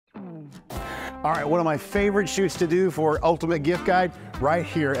All right, one of my favorite shoots to do for Ultimate Gift Guide, right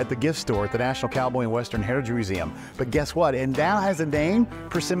here at the gift store at the National Cowboy and Western Heritage Museum. But guess what? It now has a name,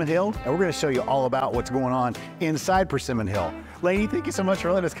 Persimmon Hill, and we're going to show you all about what's going on inside Persimmon Hill. Lainey, thank you so much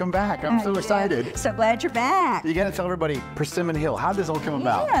for letting us come back. I'm so excited. So glad you're back. You got to tell everybody, Persimmon Hill, how did this all come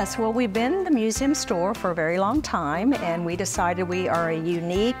about? Yes, well, we've been in the museum store for a very long time, and we decided we are a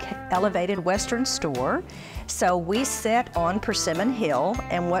unique, elevated Western store. So we sit on Persimmon Hill,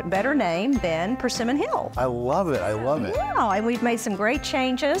 and what better name than Persimmon Hill? I love it, I love it. Yeah, and we've made some great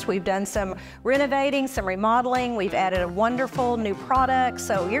changes. We've done some renovating, some remodeling. We've added a wonderful new product,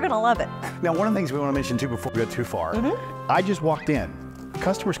 so you're gonna love it. Now, one of the things we want to mention too before we go too far, I just walked in.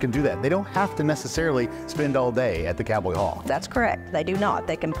 Customers can do that. They don't have to necessarily spend all day at the Cowboy Hall. That's correct. They do not.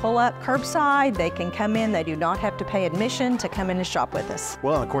 They can pull up curbside. They can come in. They do not have to pay admission to come in and shop with us.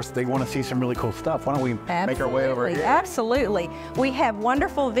 Well, and of course, they want to see some really cool stuff. Why don't we make our way over here? Absolutely. We have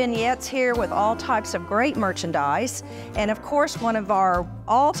wonderful vignettes here with all types of great merchandise. And of course, one of our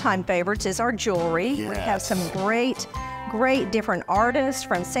all-time favorites is our jewelry. Yes. We have some great different artists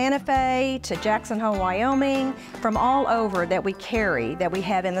from Santa Fe to Jackson Hole, Wyoming, from all over that we carry, that we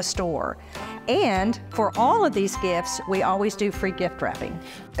have in the store. And for all of these gifts, we always do free gift wrapping.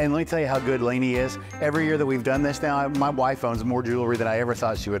 And let me tell you how good Lainey is. Every year that we've done this now, my wife owns more jewelry than I ever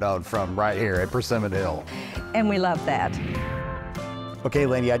thought she would own from right here at Persimmon Hill. And we love that. Okay,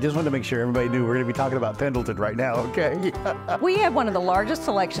 Lainey, I just wanted to make sure everybody knew we're going to be talking about Pendleton right now, okay? We have one of the largest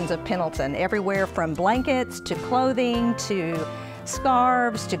selections of Pendleton, everywhere from blankets to clothing to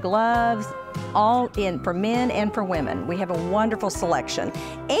scarves to gloves, all in for men and for women. We have a wonderful selection.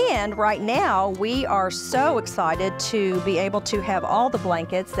 And right now, we are so excited to be able to have all the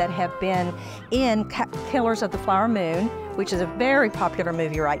blankets that have been in Killers of the Flower Moon, which is a very popular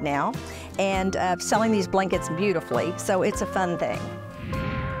movie right now, and selling these blankets beautifully. So it's a fun thing.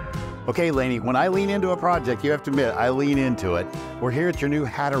 Okay, Lainey, when I lean into a project, you have to admit, I lean into it. We're here at your new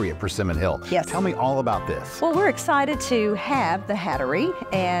Hattery at Persimmon Hill. Yes. Tell me all about this. Well, we're excited to have the Hattery,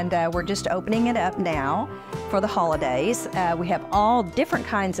 and we're just opening it up now for the holidays. We have all different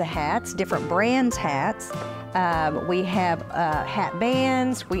kinds of hats, different brands hats. We have hat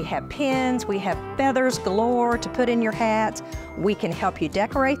bands, we have pins, we have feathers galore to put in your hats. We can help you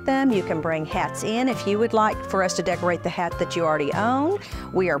decorate them. You can bring hats in if you would like for us to decorate the hat that you already own.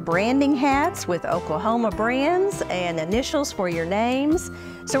 We are branding hats with Oklahoma brands and initials for your names.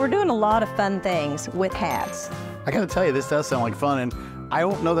 So we're doing a lot of fun things with hats. I gotta tell you, this does sound like fun, and I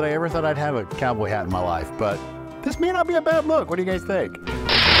don't know that I ever thought I'd have a cowboy hat in my life, but this may not be a bad look. What do you guys think?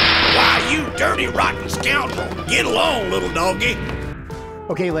 Why, you dirty, rotten scoundrel! Get along, little doggy!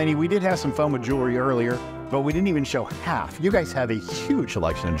 Okay, Lainey, we did have some fun with jewelry earlier, but we didn't even show half. You guys have a huge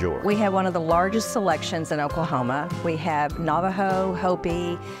selection of jewelry. We have one of the largest selections in Oklahoma. We have Navajo,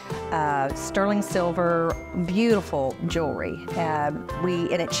 Hopi, sterling silver, beautiful jewelry. And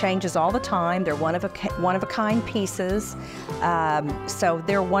it changes all the time. They're one of a kind pieces. So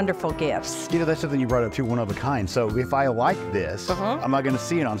they're wonderful gifts. You know, that's something you brought up too, one of a kind. So if I like this, I'm not going to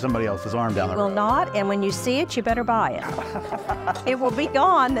see it on somebody else's arm down the road. Will not, and when you see it, you better buy it. It will be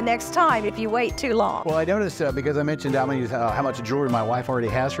gone the next time if you wait too long. Well, I noticed because I mentioned how much jewelry my wife already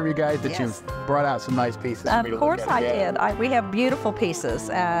has from you guys that you've brought out some nice pieces. Of course I did. We have beautiful pieces.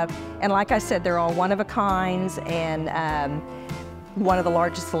 And like I said, they're all one of a kinds and one of the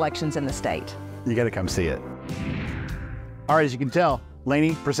largest selections in the state. You got to come see it. All right, as you can tell,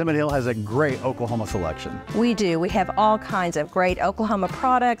 Lainey, Persimmon Hill has a great Oklahoma selection. We do. We have all kinds of great Oklahoma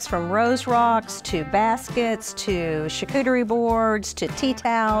products, from rose rocks to baskets to charcuterie boards to tea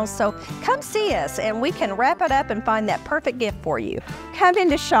towels. So come see us and we can wrap it up and find that perfect gift for you. Come in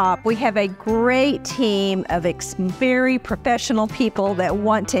to shop. We have a great team of very professional people that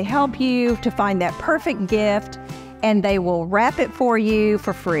want to help you to find that perfect gift, and they will wrap it for you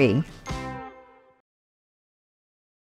for free.